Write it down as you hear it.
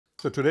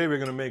So today we're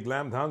going to make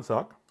lamb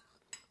dhansak,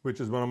 which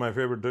is one of my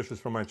favorite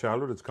dishes from my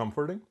childhood. It's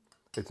comforting,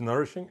 it's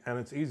nourishing, and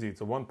it's easy. It's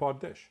a one-pot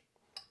dish.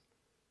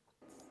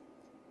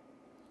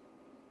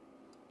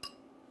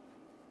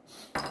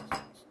 It's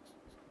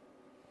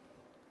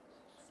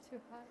too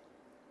hot.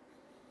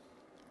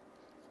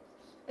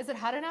 Is it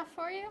hot enough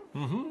for you?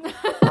 Mm-hmm.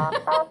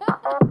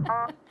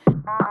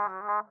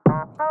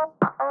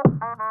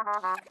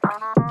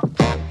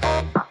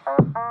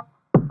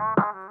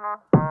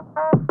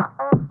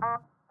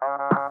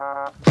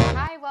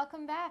 Hi,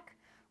 welcome back.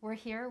 We're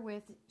here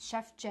with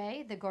Chef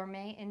Jay, the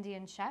gourmet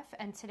Indian chef,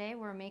 and today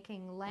we're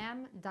making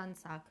lamb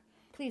dhansak.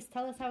 Please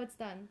tell us how it's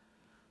done.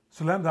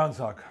 So lamb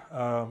dhansak,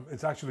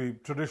 it's actually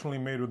traditionally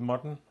made with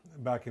mutton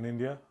back in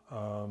India.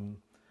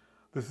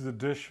 This is a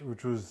dish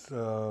which was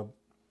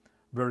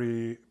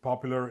very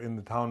popular in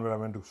the town where I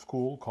went to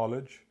school,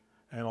 college,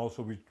 and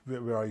also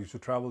where I used to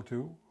travel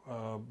to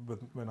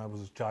when I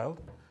was a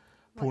child,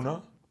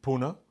 Pune,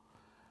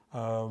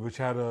 which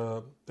had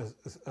a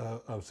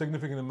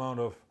significant amount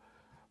of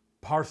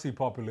Parsi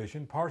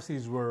population.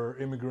 Parsis were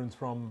immigrants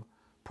from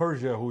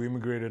Persia who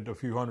immigrated a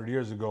few hundred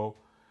years ago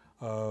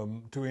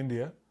to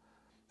India,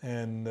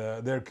 and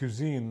their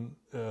cuisine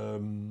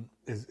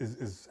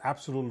is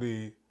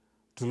absolutely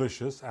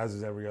delicious, as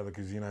is every other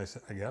cuisine, I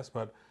guess,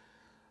 but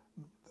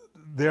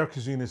their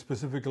cuisine is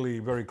specifically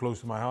very close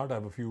to my heart. I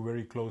have a few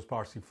very close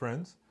Parsi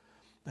friends,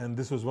 and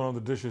this was one of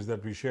the dishes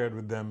that we shared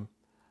with them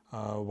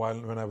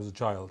when I was a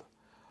child.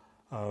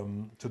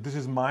 So this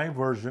is my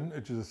version,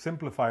 which is a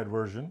simplified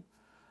version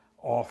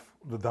of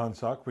the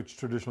dhansak, which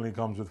traditionally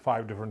comes with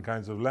 5 different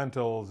kinds of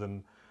lentils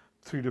and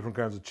 3 different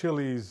kinds of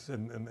chilies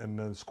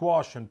and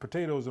squash and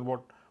potatoes and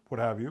what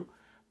have you.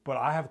 But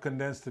I have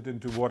condensed it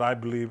into what I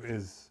believe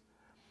is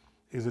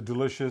a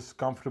delicious,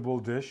 comfortable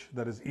dish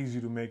that is easy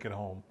to make at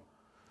home.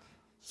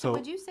 So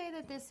would you say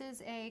that this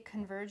is a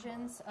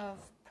convergence of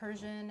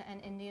Persian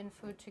and Indian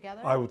food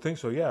together? I would think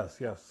so, yes.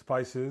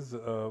 Spices,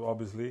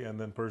 obviously, and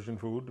then Persian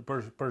food.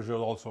 Persia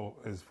also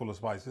is full of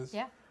spices.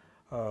 Yeah.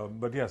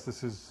 But yes,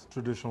 this is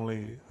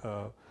traditionally,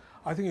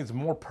 I think it's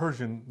more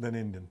Persian than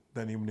Indian,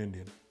 than even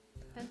Indian.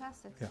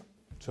 Fantastic. Yeah.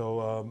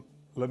 So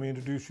let me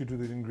introduce you to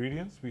the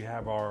ingredients. We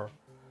have our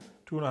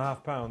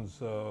 2.5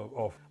 pounds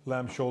of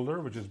lamb shoulder,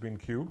 which has been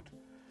cubed,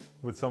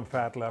 with some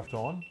fat left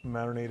on,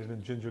 marinated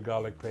in ginger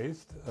garlic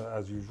paste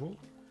as usual,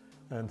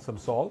 and some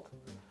salt.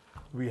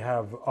 We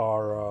have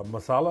our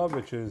masala,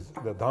 which is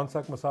the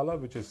dhansak masala,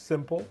 which is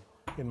simple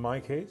in my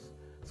case.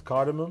 It's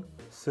cardamom,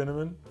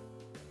 cinnamon,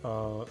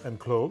 and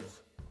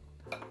cloves.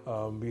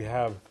 We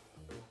have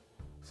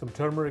some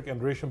turmeric and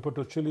resham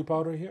puttu chili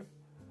powder here.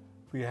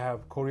 We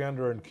have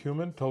coriander and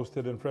cumin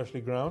toasted and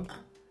freshly ground,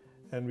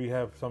 and we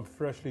have some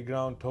freshly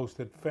ground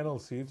toasted fennel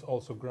seeds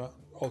also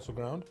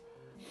ground.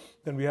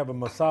 Then we have a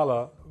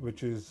masala,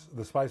 which is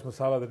the spice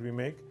masala that we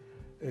make,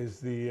 is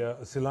the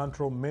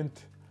cilantro,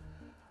 mint,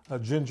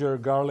 ginger,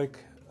 garlic,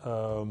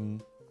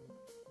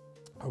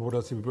 what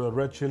else? We put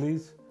red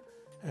chilies,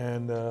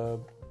 and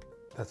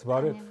that's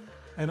about it.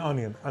 And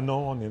onion.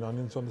 No onion.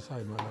 Onion's on the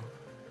side, madam.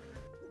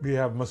 We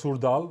have masoor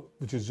dal,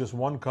 which is just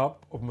 1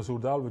 cup of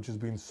masoor dal, which has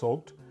been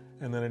soaked,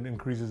 and then it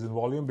increases in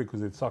volume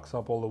because it sucks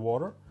up all the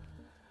water.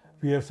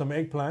 We have some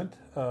eggplant.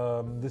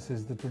 This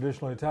is the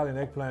traditional Italian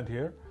eggplant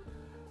here.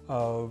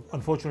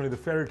 Unfortunately, the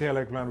fairy tale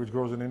eggplant, which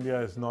grows in India,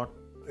 is not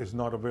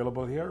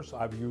available here, so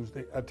I've used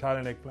the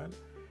Italian eggplant.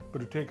 But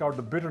to take out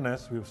the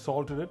bitterness, we've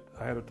salted it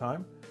ahead of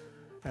time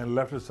and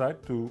left it aside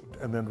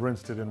and then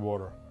rinsed it in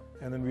water.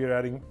 And then we are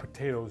adding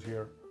potatoes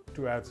here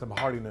to add some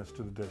hardiness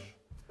to the dish.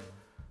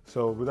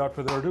 So without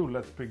further ado,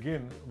 let's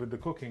begin with the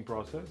cooking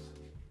process.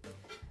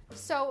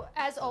 So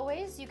as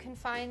always, you can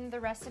find the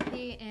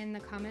recipe in the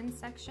comments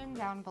section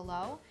down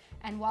below.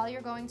 And while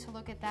you're going to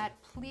look at that,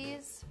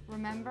 please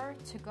remember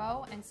to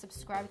go and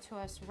subscribe to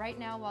us right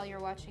now while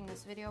you're watching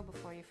this video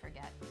before you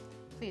forget.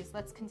 Please,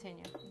 let's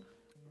continue.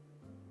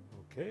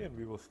 Okay, and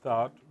we will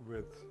start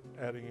with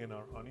adding in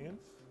our onions.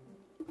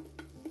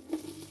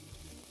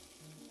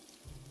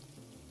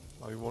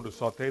 Now we want to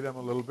saute them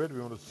a little bit. We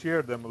want to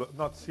sear them,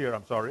 not sear,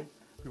 I'm sorry.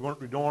 We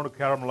don't want to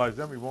caramelize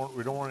them. We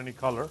don't want any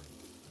color.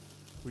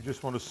 We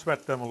just want to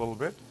sweat them a little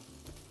bit.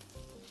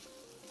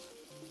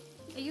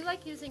 You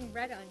like using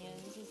red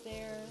onions, is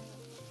there?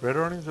 Red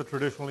onions are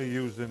traditionally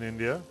used in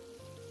India.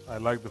 I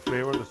like the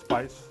flavor, the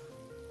spice.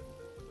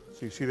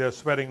 So you see they're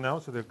sweating now,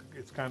 so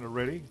it's kind of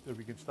ready. So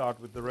we can start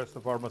with the rest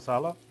of our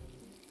masala.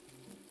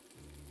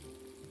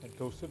 And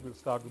toast it. We'll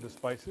start with the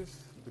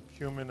spices, the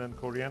cumin and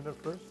coriander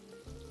first.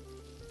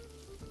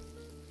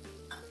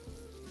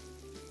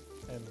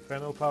 And the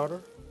fennel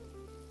powder.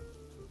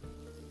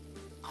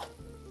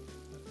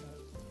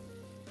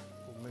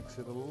 We'll mix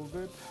it a little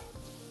bit.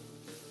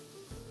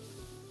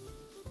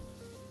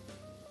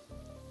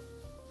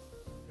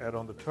 Add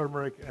on the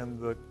turmeric and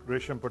the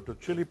resham puttu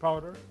chili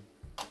powder.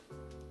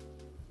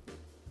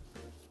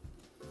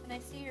 And I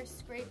see you're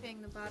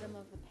scraping the bottom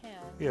of the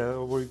pan. Yeah,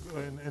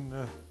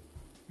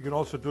 you can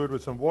also do it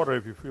with some water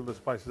if you feel the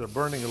spices are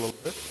burning a little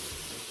bit.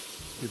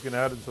 You can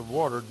add in some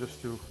water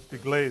just to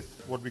deglaze,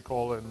 what we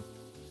call in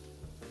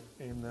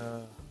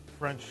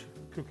French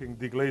cooking,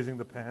 deglazing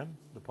the pan,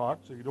 the pot,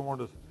 so you don't want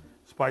the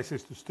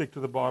spices to stick to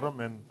the bottom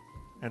and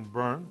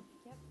burn.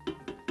 Yep.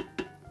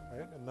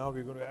 Right, and now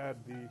we're going to add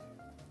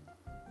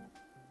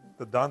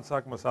the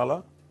Dhansak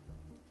masala.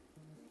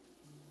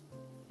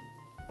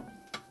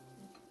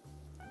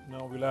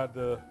 Now we'll add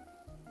the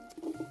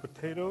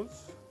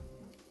potatoes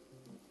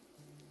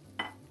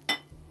and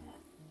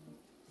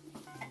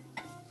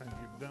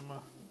give them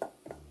a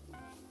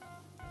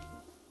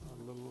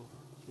little,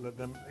 let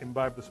them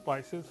imbibe the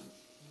spices.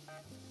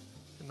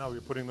 And now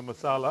we're putting the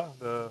masala,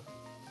 the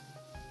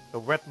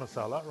wet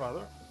masala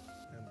rather,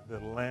 and the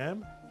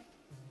lamb.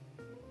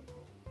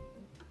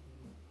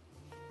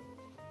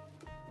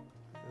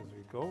 As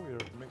we go, we're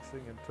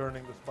mixing and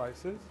turning the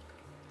spices.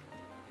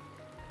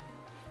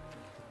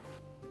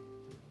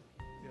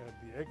 You add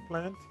the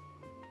eggplant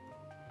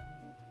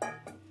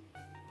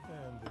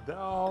and the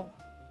dal,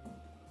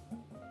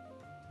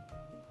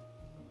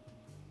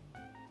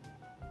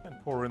 and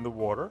pour in the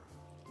water.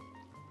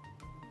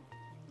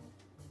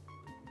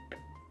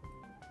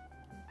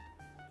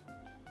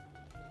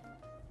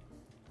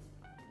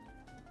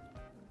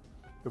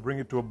 We'll bring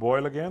it to a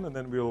boil again, and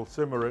then we'll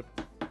simmer it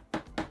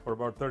for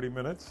about 30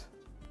 minutes,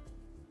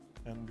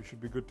 and we should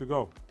be good to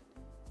go.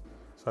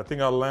 So I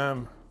think our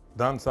lamb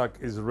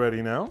Dhansak is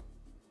ready now,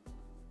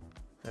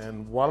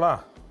 and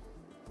voila!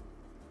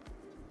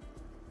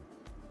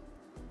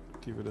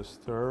 Give it a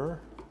stir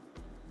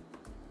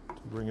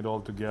to bring it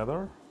all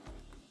together.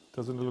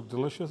 Doesn't it look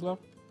delicious, love?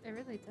 It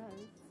really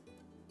does.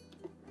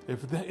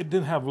 If it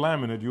didn't have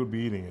lamb in it, you'd be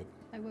eating it.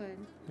 I would.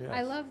 Yes.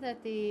 I love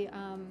that the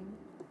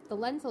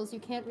lentils, you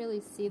can't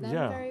really see them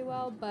very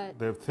well, but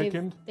they've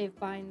thickened. They've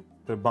bound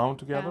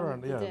together, bound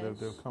and the yeah, dish.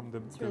 they've come.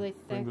 It's They really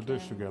bring the thick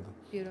dish and together.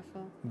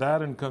 beautiful.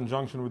 That, in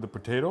conjunction with the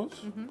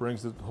potatoes,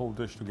 brings the whole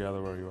dish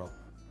together very well.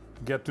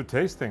 Get to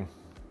tasting.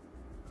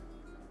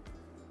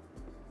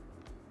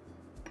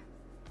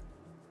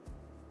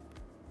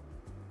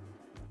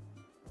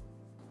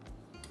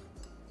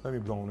 Let me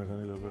blow on it a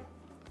little bit.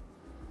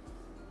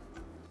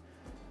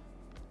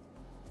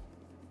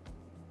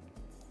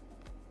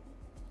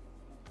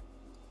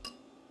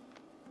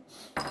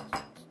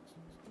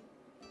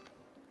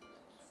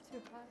 It's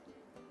too hot.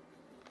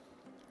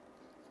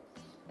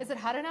 Is it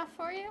hot enough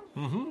for you?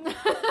 Mm-hmm.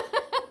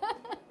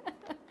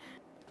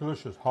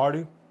 Delicious,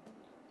 hearty,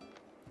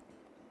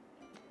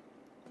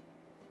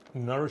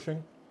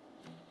 nourishing,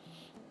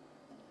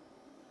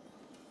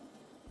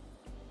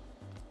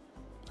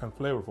 and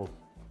flavorful.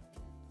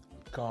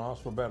 Can't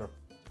ask for better.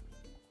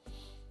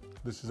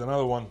 This is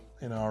another one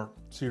in our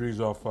series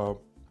of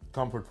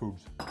comfort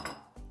foods.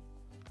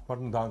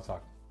 Mutton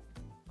Dhansak.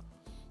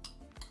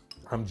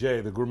 I'm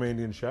Jay, the Gourmet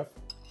Indian chef,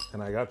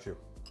 and I got you.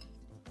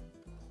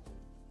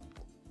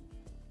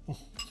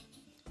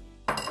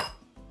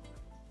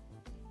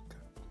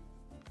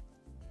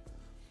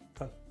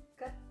 Cut.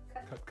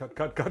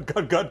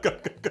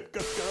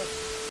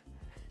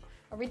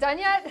 Are we done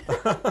yet?